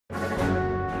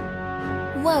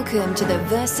Welcome to the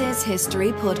Versus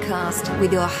History podcast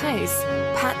with your hosts,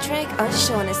 Patrick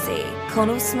O'Shaughnessy,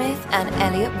 Connell Smith and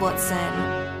Elliot Watson.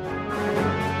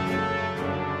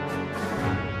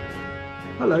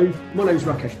 Hello, my name is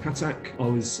Rakesh Pathak. I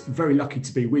was very lucky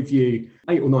to be with you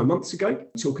 8 or 9 months ago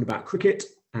talking about cricket,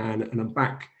 and I'm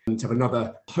back to have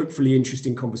another hopefully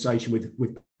interesting conversation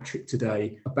with Patrick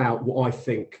today about what I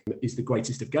think is the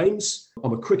greatest of games.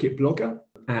 I'm a cricket blogger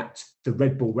at the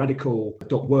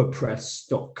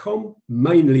redbullradical.wordpress.com,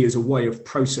 mainly as a way of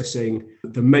processing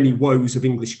the many woes of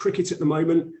English cricket at the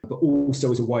moment, but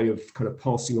also as a way of kind of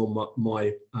passing on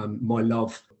my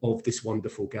love of this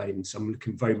wonderful game. So I'm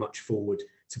looking very much forward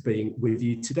to being with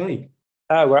you today.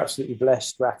 Oh, we're absolutely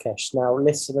blessed, Rakesh. Now,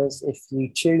 listeners, if you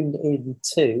tuned in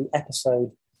to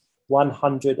episode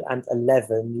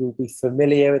 111, you'll be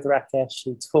familiar with Rakesh,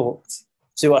 who talked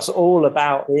to us all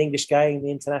about the English game,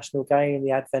 the international game,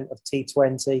 the advent of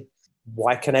T20,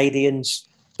 why Canadians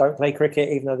don't play cricket,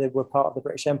 even though they were part of the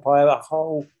British Empire, a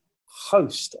whole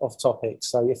host of topics.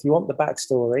 So if you want the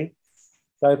backstory,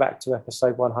 go back to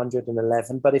episode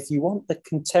 111. But if you want the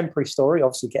contemporary story,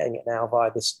 obviously getting it now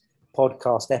via this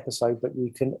podcast episode, but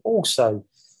you can also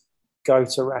go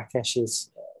to Rakesh's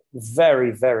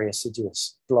very, very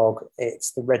assiduous blog.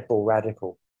 It's the Red Bull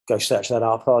Radical. Go search that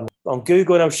up on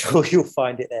Google and I'm sure you'll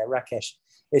find it there. Rakesh,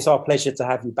 it's our pleasure to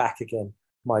have you back again,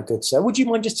 my good sir. Would you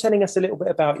mind just telling us a little bit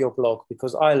about your blog?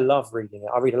 Because I love reading it.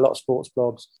 I read a lot of sports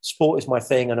blogs. Sport is my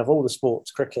thing, and of all the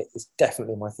sports, cricket is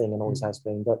definitely my thing and always has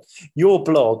been. But your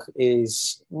blog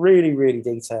is really, really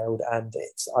detailed, and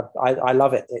I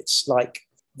love it. It's like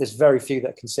there's very few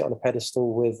that can sit on a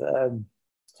pedestal with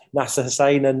Nasser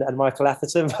Hussain and Michael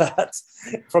Atherton, but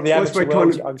from the amateur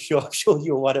world, I'm sure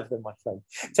you're one of them, my friend.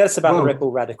 Tell us about the Red Bull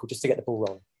Radical, just to get the ball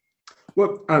rolling.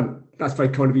 Well, that's very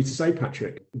kind of you to say,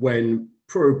 Patrick, when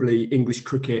probably English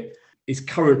cricket is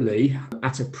currently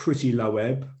at a pretty low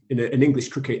ebb. In English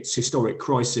cricket's historic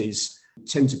crises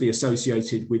tend to be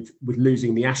associated with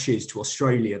losing the Ashes to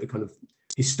Australia, the kind of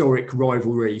historic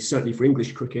rivalry, certainly for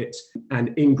English cricket.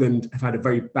 And England have had a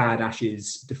very bad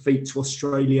Ashes defeat to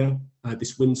Australia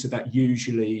this winter. That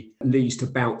usually leads to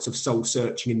bouts of soul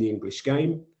searching in the English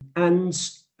game. And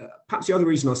perhaps the other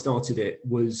reason I started it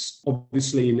was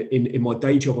obviously in my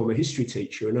day job, I'm a history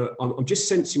teacher, and I'm just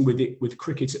sensing with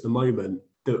cricket at the moment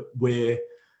that we're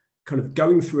kind of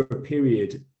going through a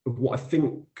period of what I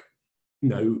think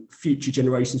future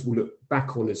generations will look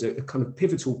back on as a kind of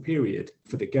pivotal period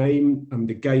for the game.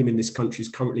 The game in this country is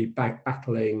currently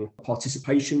battling a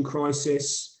participation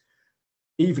crisis,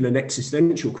 even an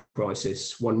existential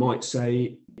crisis, one might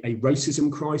say, a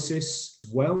racism crisis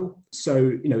as well.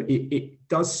 So, it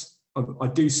does, I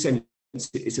do sense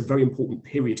it's a very important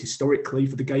period historically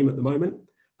for the game at the moment.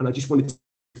 And I just wanted to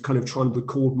kind of try and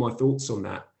record my thoughts on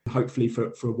that, hopefully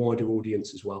for a wider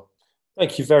audience as well.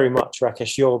 Thank you very much,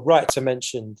 Rakesh. You're right to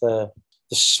mention the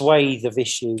swathe of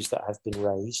issues that have been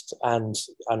raised, and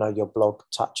I know your blog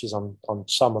touches on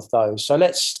some of those. So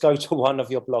let's go to one of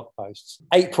your blog posts.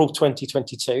 April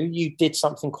 2022, you did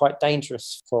something quite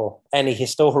dangerous for any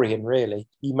historian, really.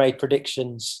 You made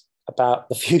predictions about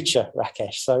the future,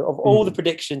 Rakesh. So of all the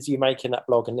predictions you make in that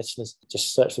blog, and listeners,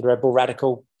 just search for the Red Bull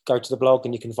Radical, go to the blog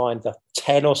and you can find the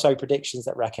 10 or so predictions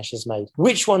that Rakesh has made.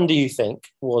 Which one do you think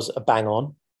was a bang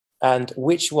on? And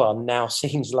which one now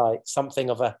seems like something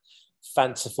of a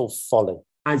fanciful folly?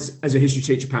 As a history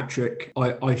teacher, Patrick,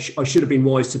 I should have been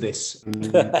wise to this.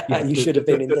 You should have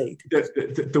been indeed.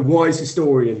 The wise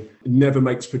historian never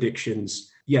makes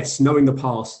predictions. Yes, knowing the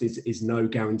past is no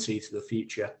guarantee to the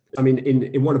future. I mean,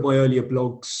 in one of my earlier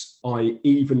blogs, I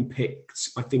even picked,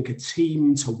 I think, a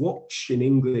team to watch in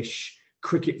English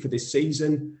cricket for this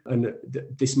season, and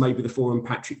this may be the forum,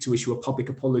 Patrick, to issue a public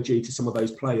apology to some of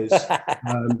those players,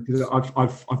 because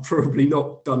I've probably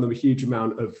not done them a huge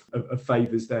amount of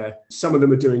favours there. Some of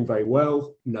them are doing very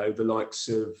well, the likes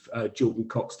of Jordan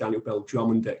Cox, Daniel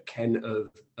Bell-Drummond at Kent are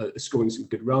scoring some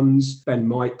good runs. Ben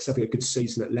Mikes having a good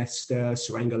season at Leicester.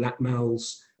 Saranga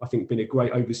Lakmal's, I think, been a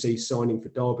great overseas signing for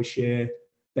Derbyshire.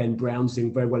 Ben Brown's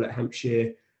doing very well at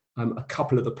Hampshire. A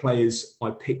couple of the players I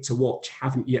picked to watch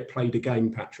haven't yet played a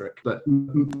game, Patrick, but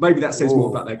maybe that says more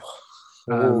about their.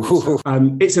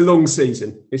 It's a long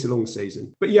season.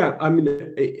 But yeah, I mean,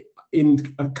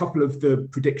 in a couple of the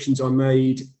predictions I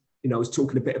made, I was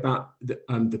talking a bit about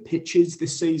the pitches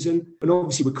this season. And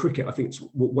obviously with cricket, I think it's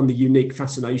one of the unique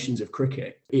fascinations of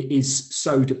cricket. It is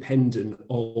so dependent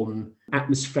on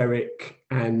atmospheric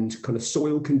and kind of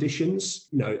soil conditions.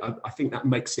 I think that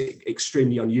makes it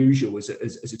extremely unusual as a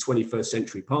 21st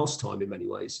century pastime in many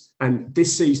ways. And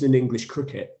this season in English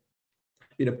cricket,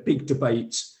 been a big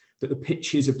debate that the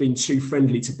pitches have been too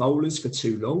friendly to bowlers for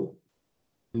too long.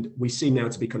 And we seem now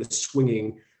to be kind of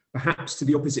swinging perhaps to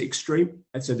the opposite extreme.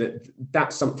 And so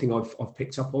that's something I've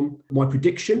picked up on. My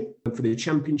prediction for the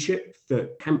championship,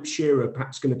 that Hampshire are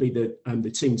perhaps going to be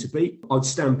the team to beat. I'd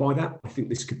stand by that. I think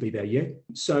this could be their year.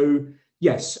 So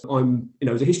yes,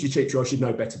 as a history teacher, I should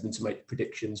know better than to make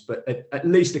predictions, but at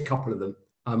least a couple of them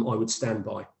I would stand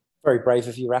by. Very brave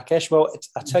of you, Rakesh. Well,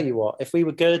 I tell you what, if we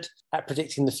were good at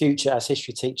predicting the future as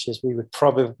history teachers, we would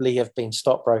probably have been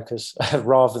stockbrokers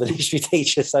rather than history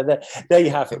teachers. So there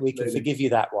you have it. We can forgive you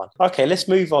that one. Okay, let's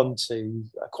move on to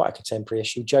quite a contemporary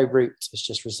issue. Joe Root has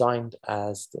just resigned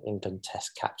as the England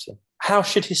Test captain. How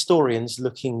should historians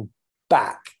looking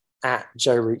back at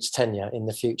Joe Root's tenure in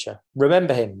the future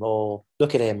remember him or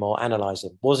look at him or analyse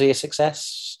him? Was he a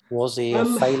success? Was he a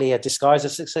failure disguised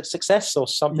as success, or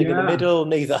something in the middle?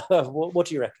 Neither. What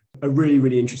do you reckon? A really,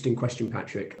 really interesting question,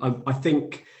 Patrick. I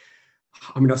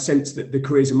sense that the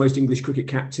careers of most English cricket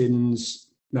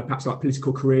captains, perhaps like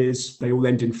political careers, they all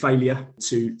end in failure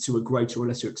to a greater or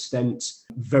lesser extent.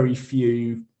 Very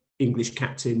few English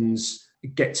captains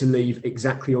get to leave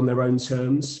exactly on their own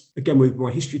terms. Again, with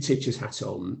my history teacher's hat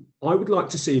on, I would like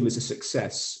to see him as a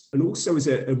success and also as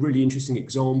a really interesting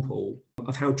example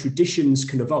of how traditions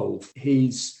can evolve.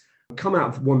 He's come out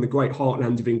of one of the great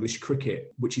heartland of English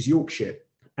cricket, which is Yorkshire.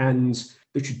 And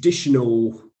the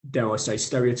traditional, dare I say,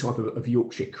 stereotype of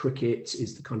Yorkshire cricket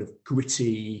is the kind of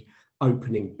gritty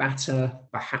opening batter,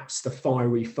 perhaps the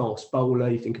fiery fast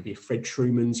bowler. You think of your Fred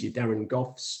Trumans, your Darren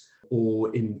Goffs,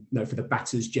 or for the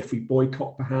batters, Geoffrey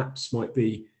Boycott perhaps might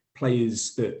be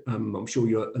players that I'm sure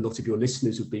a lot of your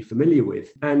listeners would be familiar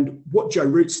with. And what Joe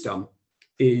Root's done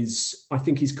is, I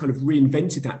think he's kind of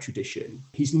reinvented that tradition.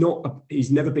 He's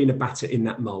never been a batter in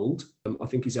that mould. I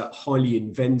think he's a highly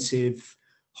inventive,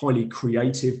 highly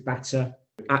creative batter,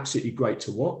 absolutely great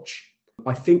to watch.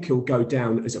 I think he'll go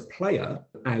down as a player,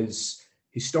 as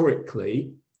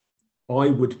historically, I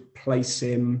would place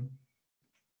him,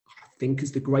 I think,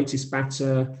 as the greatest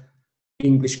batter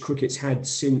English cricket's had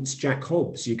since Jack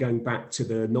Hobbs. You're going back to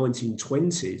the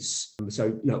 1920s.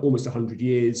 So almost 100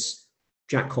 years.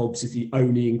 Jack Hobbs is the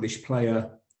only English player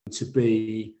to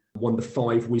be one of the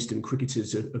 5 wisdom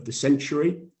cricketers of the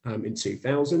century in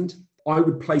 2000. I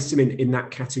would place him in that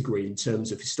category in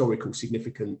terms of historical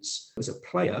significance as a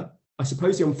player. I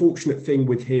suppose the unfortunate thing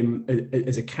with him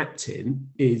as a captain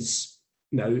is,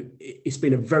 it's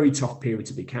been a very tough period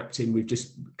to be captain. We've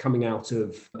just coming out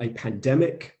of a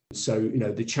pandemic. So,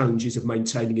 the challenges of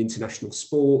maintaining international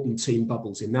sport and team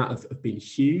bubbles in that have been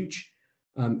huge.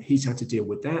 He's had to deal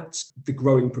with that. The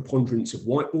growing preponderance of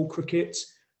white ball cricket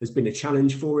has been a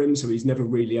challenge for him. So he's never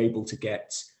really able to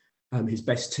get his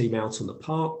best team out on the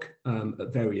park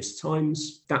at various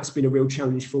times. That's been a real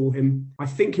challenge for him. I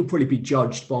think he'll probably be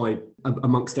judged by,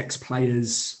 amongst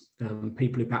ex-players,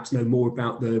 people who perhaps know more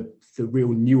about the real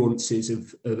nuances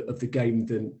of the game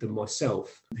than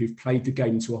myself, who've played the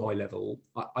game to a high level.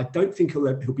 I don't think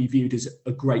he'll be viewed as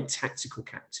a great tactical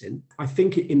captain. I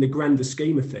think in the grander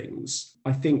scheme of things,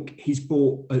 I think he's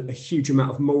brought a huge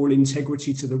amount of moral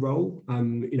integrity to the role.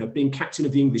 Being captain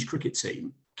of the English cricket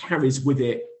team carries with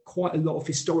it quite a lot of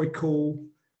historical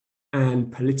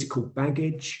and political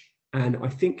baggage. And I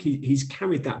think he's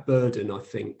carried that burden, I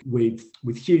think, with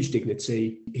huge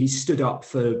dignity. He's stood up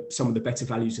for some of the better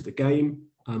values of the game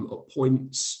at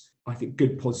points. I think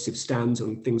good positive stands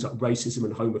on things like racism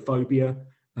and homophobia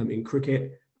in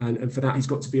cricket. And for that, he's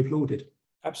got to be applauded.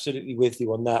 Absolutely with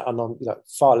you on that, and on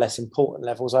far less important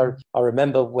levels. I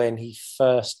remember when he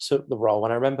first took the role,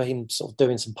 and I remember him sort of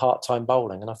doing some part-time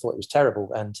bowling, and I thought it was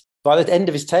terrible. And by the end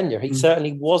of his tenure, he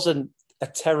certainly wasn't a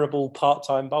terrible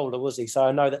part-time bowler, was he? So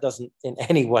I know that doesn't in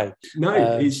any way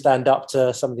stand up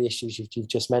to some of the issues you've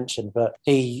just mentioned. But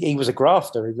he was a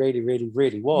grafter. He really, really,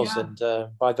 really was. Yeah.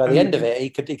 And by the end of it, he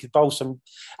could bowl some.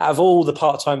 Out of all the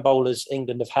part-time bowlers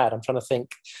England have had, I'm trying to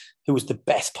think who was the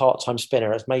best part-time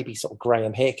spinner. As maybe sort of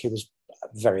Graham Hick, who was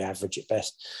very average at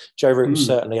best. Joe Root was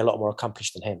certainly a lot more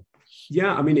accomplished than him.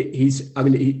 Yeah, he's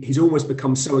almost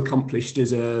become so accomplished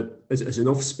as an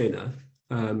off spinner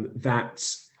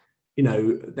that.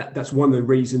 That's one of the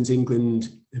reasons England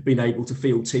have been able to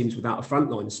field teams without a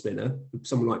frontline spinner,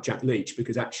 someone like Jack Leach,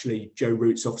 because actually Joe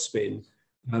Root's off spin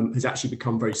has actually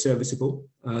become very serviceable.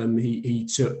 He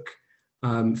took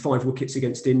 5 wickets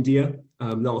against India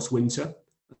last winter.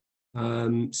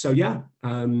 He's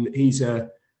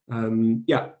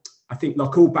I think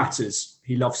like all batters,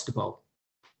 he loves to bowl.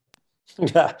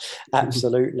 Yeah,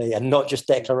 absolutely. And not just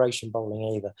declaration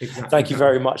bowling either. Exactly. Thank you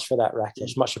very much for that,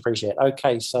 Rakesh. Much appreciated.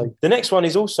 Okay, so the next one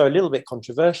is also a little bit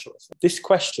controversial. This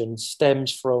question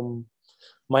stems from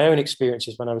my own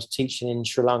experiences when I was teaching in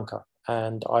Sri Lanka.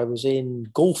 and I was in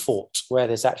Galfort, where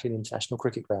there's actually an international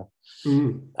cricket ground.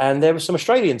 Mm. And there were some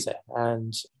Australians there,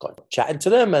 and got chatting to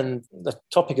them, and the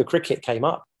topic of cricket came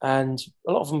up, and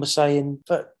a lot of them were saying,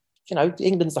 but, you know,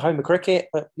 England's the home of cricket,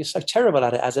 but you're so terrible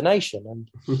at it as a nation.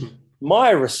 And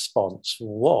my response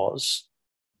was,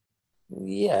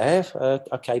 yeah,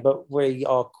 okay, but we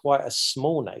are quite a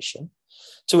small nation.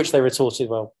 To which they retorted,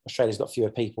 well, Australia's got fewer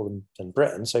people than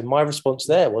Britain. So my response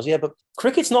there was, yeah, but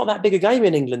cricket's not that big a game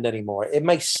in England anymore. It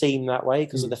may seem that way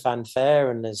because of the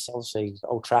fanfare, and there's obviously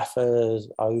Old Trafford,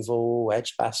 Oval,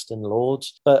 Edgbaston,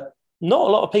 Lords, but not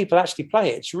a lot of people actually play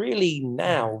it. It's really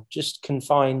now just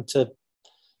confined to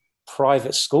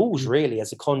private schools, really,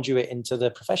 as a conduit into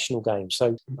the professional game.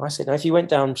 So I said, now, if you went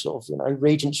down sort of, you know,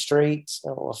 Regent Street,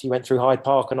 or if you went through Hyde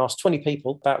Park and asked 20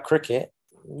 people about cricket,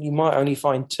 you might only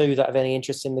find 2 that have any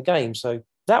interest in the game. So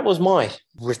that was my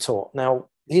retort. Now,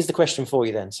 here's the question for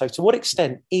you then. So to what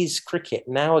extent is cricket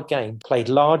now a game played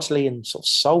largely and sort of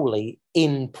solely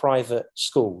in private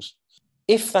schools?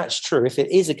 If that's true, if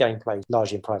it is a game played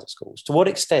largely in private schools, to what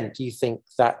extent do you think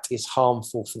that is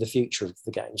harmful for the future of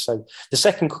the game? So the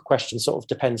second question sort of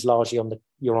depends largely on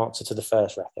your answer to the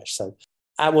first, Rakesh. So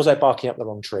was I barking up the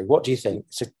wrong tree? What do you think?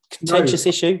 It's a contentious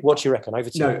issue. What do you reckon? Over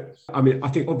to you. No, I mean, I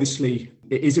think obviously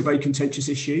it is a very contentious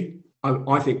issue.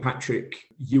 I think, Patrick,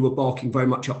 you were barking very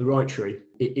much up the right tree.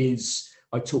 It is,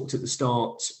 I talked at the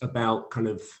start about kind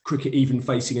of cricket even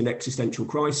facing an existential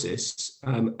crisis.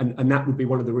 And that would be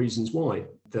one of the reasons why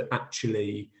that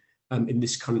actually in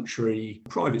this country,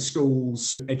 private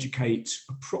schools educate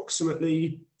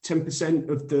approximately 10%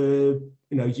 of the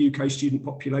UK student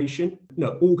population.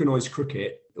 No, organised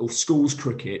cricket or schools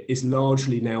cricket is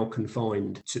largely now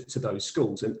confined to those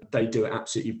schools, and they do it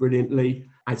absolutely brilliantly,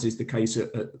 as is the case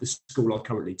at the school I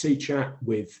currently teach at,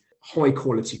 with high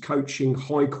quality coaching,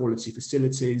 high quality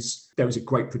facilities. There is a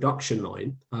great production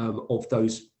line of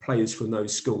those players from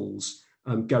those schools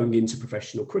going into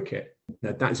professional cricket.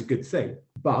 Now, that is a good thing,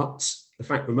 but the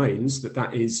fact remains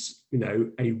that is,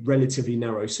 a relatively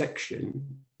narrow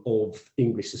section of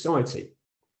English society.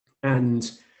 And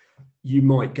you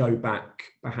might go back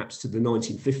perhaps to the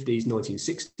 1950s,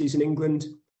 1960s in England,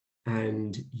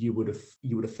 and you would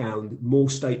have found more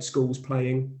state schools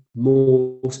playing,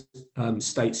 more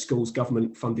state schools,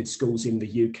 government-funded schools in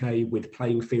the UK with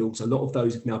playing fields. A lot of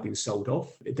those have now been sold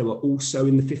off. There were also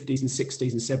in the 50s and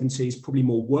 60s and 70s probably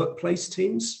more workplace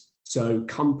teams. So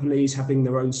companies having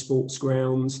their own sports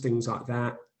grounds, things like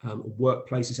that,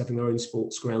 workplaces having their own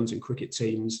sports grounds and cricket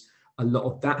teams. A lot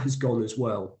of that has gone as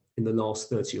well in the last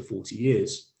 30 or 40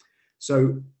 years.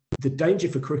 So the danger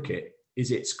for cricket is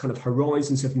its kind of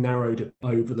horizons have narrowed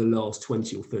over the last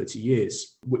 20 or 30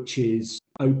 years, which is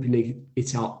opening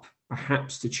it up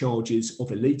perhaps to charges of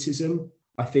elitism.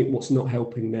 I think what's not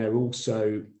helping there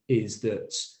also is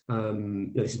that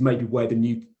this is maybe where the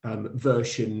new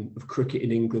version of cricket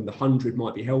in England, the 100,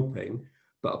 might be helping.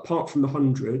 But apart from the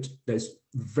 100, there's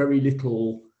very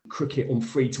little cricket on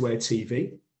free-to-air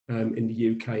TV in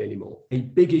the UK anymore. A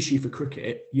big issue for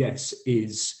cricket, yes,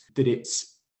 is that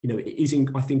it's, it is,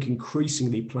 I think,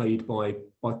 increasingly played by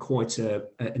quite a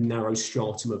narrow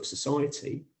stratum of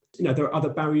society. There are other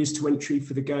barriers to entry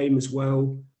for the game as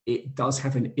well. It does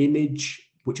have an image,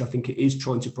 which I think it is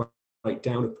trying to break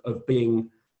down, of being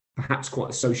perhaps quite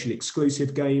a socially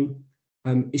exclusive game.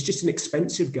 It's just an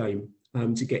expensive game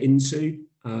to get into.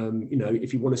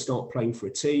 If you want to start playing for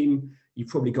a team, you've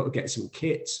probably got to get some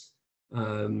kit.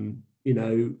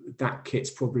 That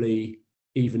kit's probably,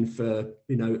 even for,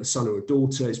 a son or a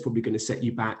daughter, it's probably going to set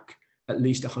you back at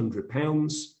least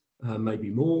 £100, maybe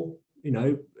more,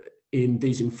 in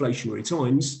these inflationary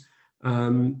times.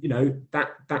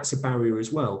 That's a barrier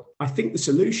as well. I think the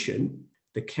solution,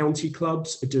 the county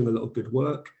clubs are doing a lot of good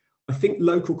work. I think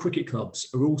local cricket clubs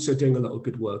are also doing a lot of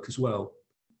good work as well,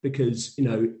 because,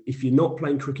 if you're not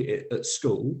playing cricket at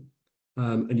school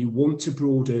and you want to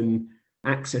broaden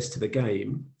access to the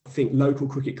game, I think local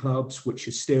cricket clubs, which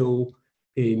are still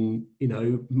in,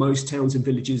 most towns and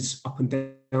villages up and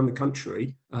down the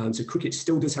country, so cricket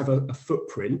still does have a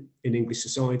footprint in English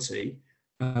society.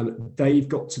 They've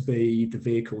got to be the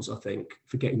vehicles, I think,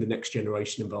 for getting the next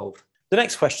generation involved. The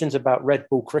next question is about red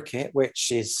ball cricket,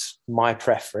 which is my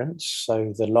preference.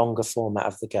 So the longer format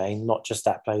of the game, not just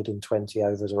that played in 20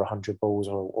 overs or 100 balls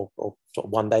or sort of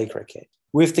one-day cricket.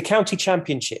 With the county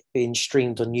championship being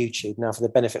streamed on YouTube, now for the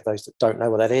benefit of those that don't know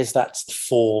what that is, that's the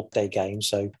 4-day game,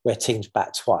 so where teams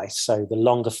bat twice. So the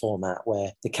longer format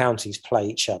where the counties play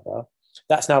each other,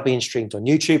 that's now being streamed on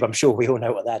YouTube. I'm sure we all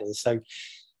know what that is. So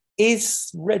Is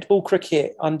red ball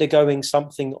cricket undergoing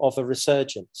something of a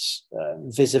resurgence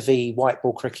vis-a-vis white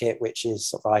ball cricket, which is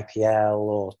sort of IPL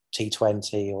or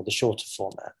T20 or the shorter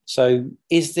format? So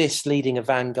is this leading a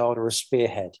vanguard or a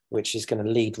spearhead, which is going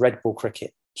to lead red ball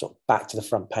cricket sort of back to the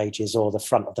front pages or the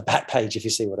front of the back page, if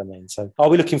you see what I mean? So are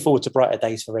we looking forward to brighter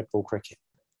days for red ball cricket?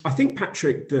 I think,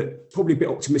 Patrick, that probably a bit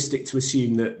optimistic to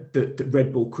assume that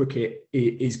red ball cricket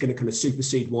is going to kind of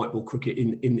supersede white ball cricket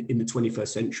in the 21st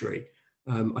century.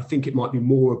 I think it might be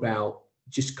more about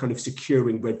just kind of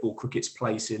securing red ball cricket's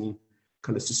place in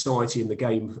kind of society and the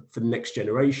game for the next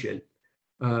generation.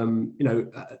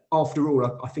 After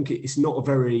all, I think it's not a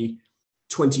very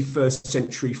 21st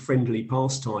century friendly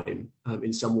pastime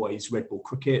in some ways, red ball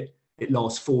cricket. It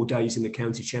lasts 4 days in the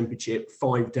county championship,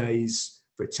 5 days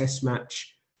for a test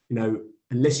match.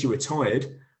 Unless you're retired,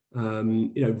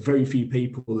 very few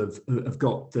people have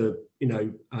got the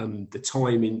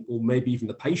time in, or maybe even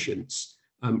the patience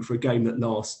for a game that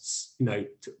lasts,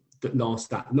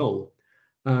 that long.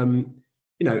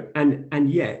 And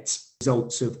yet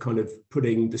results of kind of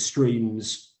putting the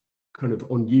streams kind of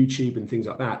on YouTube and things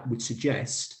like that would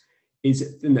suggest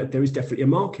is that there is definitely a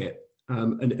market.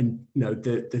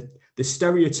 The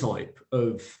stereotype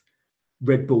of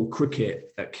red ball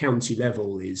cricket at county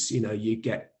level is, you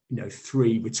get,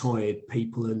 3 retired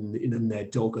people and their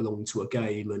dog along to a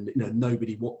game and,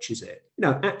 nobody watches it.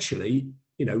 Actually,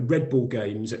 red ball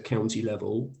games at county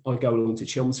level, I go along to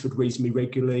Chelmsford reasonably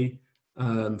regularly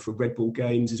for red ball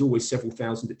games. There's always several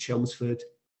thousand at Chelmsford.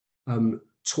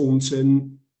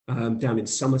 Taunton, down in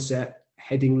Somerset,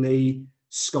 Headingley,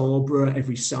 Scarborough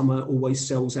every summer always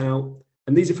sells out.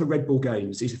 And these are for red ball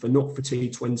games. These are for not for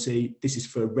T20. This is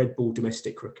for red ball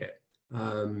domestic cricket.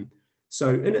 And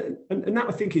that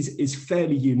I think is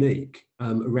fairly unique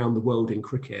around the world in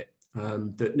cricket.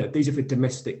 These are for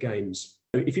domestic games.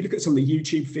 If you look at some of the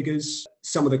YouTube figures,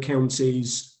 some of the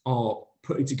counties are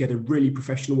putting together really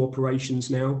professional operations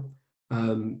now.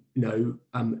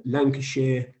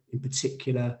 Lancashire in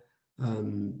particular,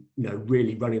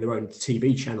 really running their own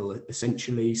TV channel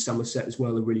essentially. Somerset as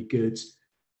well are really good.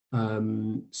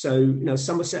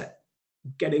 Somerset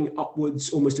getting upwards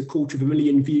almost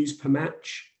 250,000 views per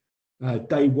match.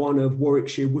 Day one of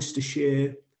Warwickshire,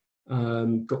 Worcestershire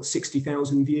got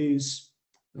 60,000 views.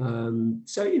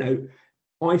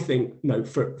 I think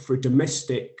for a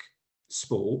domestic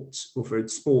sport or for a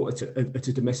sport at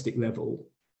a domestic level,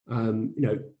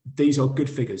 these are good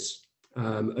figures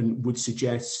and would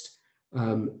suggest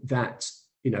that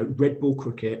red ball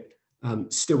cricket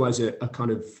still has a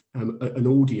kind of an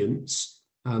audience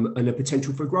and a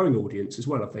potential for a growing audience as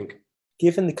well, I think.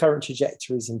 Given the current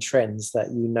trajectories and trends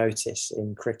that you notice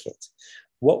in cricket,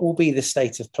 what will be the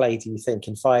state of play, do you think,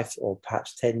 in 5 or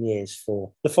perhaps 10 years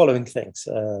for the following things?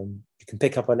 You can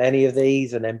pick up on any of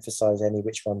these and emphasise any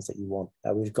which ones that you want.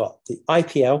 We've got the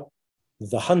IPL,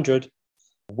 the 100,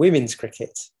 women's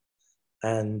cricket,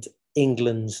 and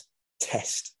England's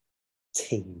Test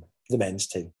team, the men's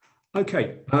team.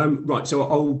 Okay, right. So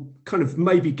I'll kind of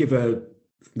maybe give a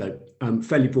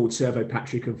fairly broad survey,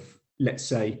 Patrick, of, let's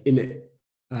say, in it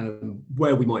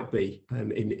where we might be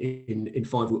in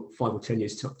 5 or 10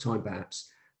 years time, perhaps.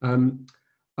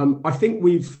 I think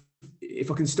if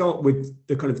I can start with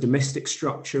the kind of domestic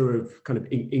structure of kind of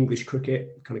English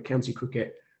cricket, kind of county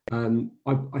cricket,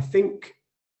 I think,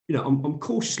 I'm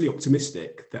cautiously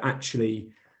optimistic that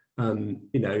actually,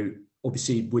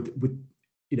 obviously with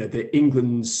the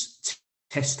England's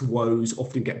test woes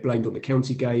often get blamed on the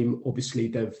county game. Obviously,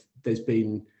 there's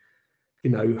been,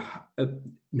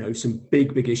 some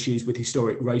big issues with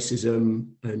historic racism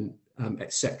and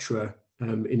etc.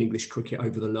 In English cricket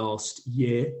over the last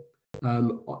year.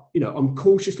 I'm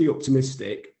cautiously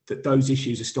optimistic that those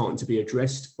issues are starting to be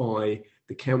addressed by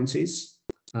the counties.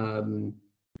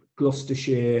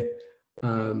 Gloucestershire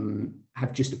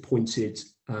have just appointed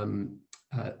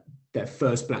their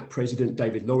first black president,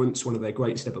 David Lawrence, one of their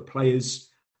greatest ever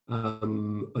players,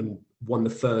 and won the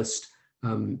first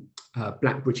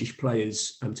black British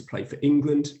players to play for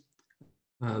England.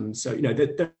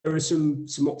 There are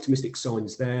some optimistic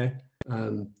signs there.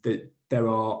 That there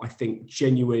are, I think, a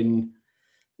genuine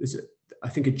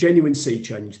sea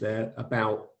change there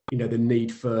about the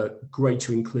need for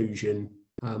greater inclusion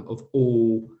of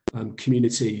all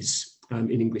communities in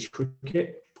English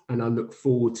cricket, and I look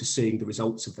forward to seeing the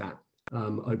results of that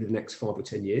over the next 5 or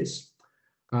 10 years.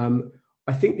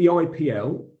 I think the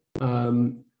IPL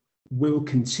will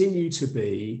continue to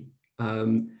be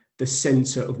the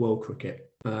centre of world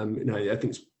cricket. I think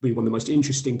it's been one of the most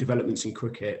interesting developments in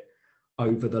cricket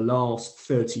over the last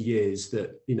 30 years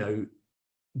that,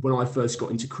 when I first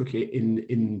got into cricket in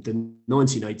the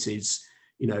 1980s,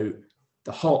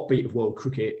 the heartbeat of world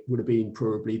cricket would have been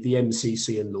probably the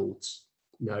MCC and Lords.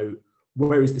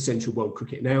 Where is the central world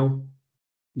cricket now?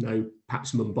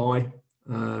 Perhaps Mumbai.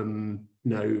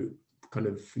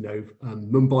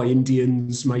 Mumbai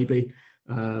Indians maybe.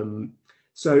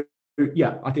 So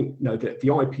yeah, I think that the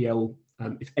IPL,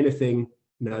 if anything,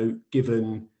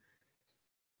 given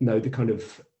the kind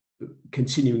of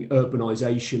continuing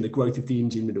urbanisation, the growth of the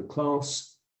Indian middle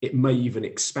class, it may even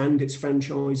expand its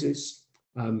franchises.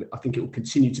 I think it will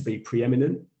continue to be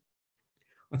preeminent.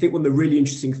 I think one of the really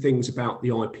interesting things about the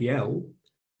IPL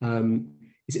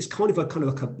is it's kind of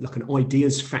like an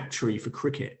ideas factory for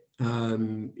cricket.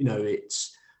 It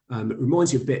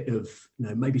reminds you a bit of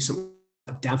maybe something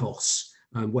like Davos,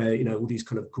 where all these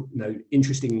kind of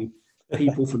interesting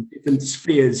people from different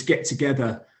spheres get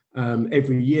together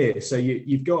every year. So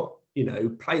you've got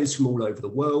players from all over the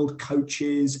world,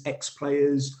 coaches,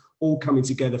 ex-players, all coming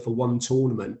together for one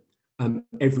tournament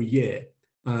every year.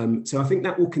 So I think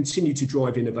that will continue to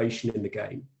drive innovation in the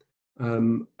game.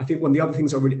 I think one of the other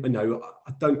things I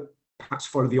don't perhaps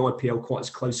follow the IPL quite as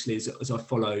closely as I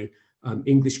follow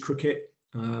English cricket.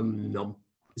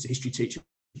 As a history teacher,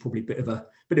 probably a bit of a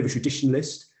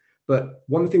traditionalist. But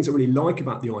one of the things I really like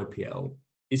about the IPL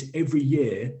is every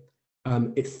year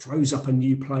it throws up a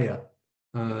new player.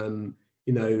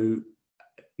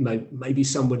 Maybe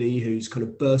somebody who's kind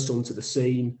of burst onto the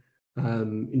scene.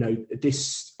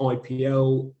 This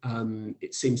IPL,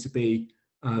 it seems to be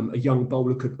a young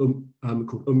bowler called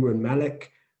Umran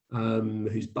Malik,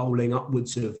 who's bowling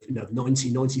upwards of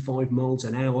 90, 95 miles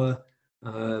an hour,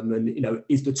 and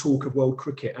is the talk of world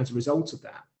cricket as a result of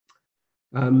that.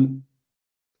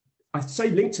 I'd say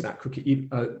linked to that,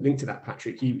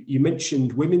 Patrick, you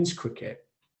mentioned women's cricket,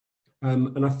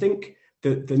 and I think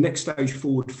that the next stage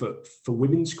forward for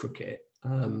women's cricket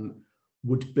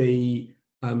would be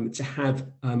to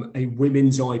have a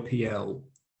women's IPL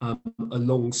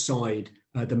alongside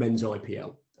the men's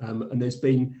IPL, and there's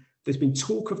been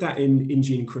talk of that in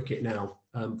Indian cricket now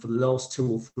for the last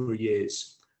 2 or 3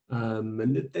 years,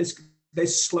 and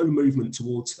there's slow movement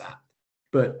towards that.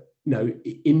 But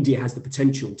India has the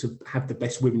potential to have the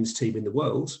best women's team in the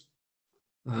world,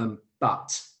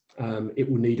 but it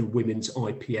will need a women's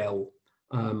IPL,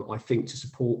 I think, to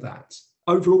support that.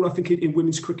 Overall, I think in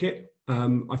women's cricket,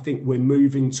 I think we're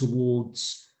moving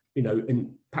towards,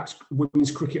 and perhaps women's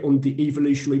cricket on the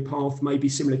evolutionary path may be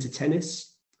similar to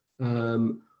tennis,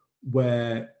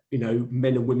 where,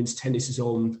 men and women's tennis is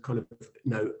on kind of,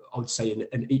 I would say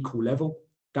an equal level.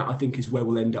 That I think is where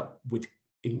we'll end up with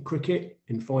in cricket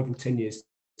in 5 or 10 years'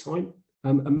 time,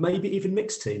 and maybe even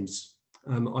mixed teams.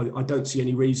 I don't see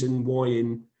any reason why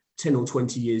in 10 or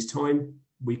 20 years' time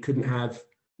we couldn't have,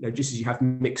 just as you have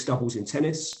mixed doubles in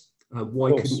tennis,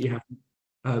 why couldn't you have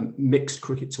mixed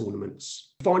cricket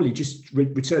tournaments? Finally, just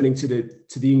returning to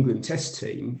the England Test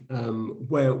team,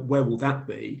 where will that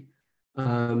be?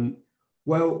 I'd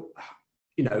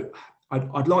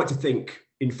like to think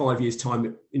in 5 years'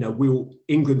 time,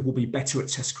 England will be better at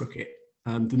Test cricket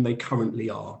than they currently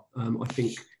are. I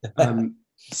think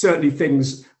certainly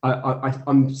things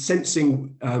I'm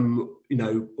sensing.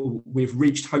 We've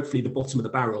reached hopefully the bottom of the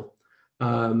barrel.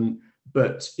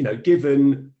 But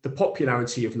given the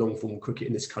popularity of long form cricket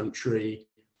in this country,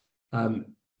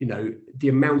 the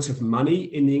amount of money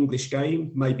in the English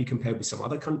game may be compared with some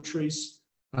other countries.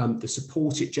 The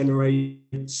support it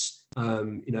generates.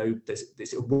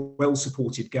 There's a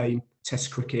well-supported game,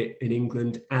 Test cricket in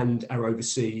England, and our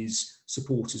overseas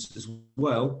supporters as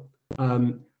well.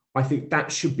 I think that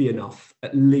should be enough,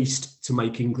 at least, to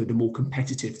make England a more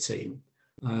competitive team.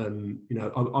 I'm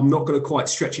not going to quite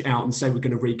stretch it out and say we're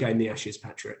going to regain the Ashes,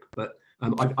 Patrick, but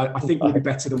I think we'll be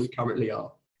better than we currently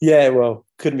are. Yeah, well,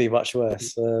 couldn't be much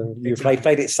worse. You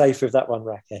played it safe with that one,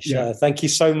 Rakesh. Yeah. Thank you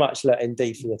so much,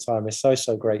 indeed, for your time. We're so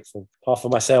grateful. On behalf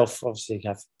of myself, obviously,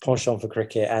 have penchant for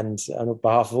cricket, and on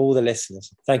behalf of all the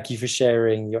listeners, thank you for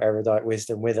sharing your erudite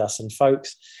wisdom with us. And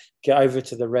folks, get over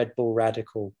to the Red Bull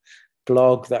Radical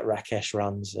blog that Rakesh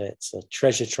runs. It's a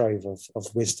treasure trove of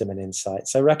wisdom and insight.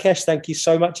 So, Rakesh, thank you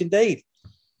so much indeed.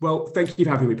 Well, thank you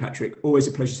for having me, Patrick. Always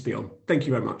a pleasure to be on. Thank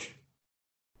you very much.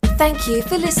 Thank you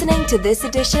for listening to this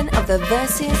edition of the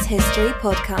Versus History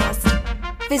podcast.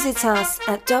 Visit us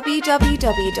at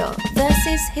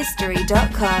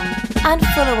www.versushistory.com and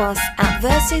follow us at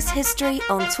Versus History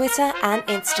on Twitter and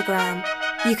Instagram.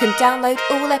 You can download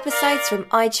all episodes from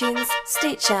iTunes,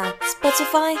 Stitcher,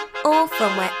 Spotify, or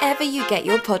from wherever you get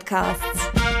your podcasts.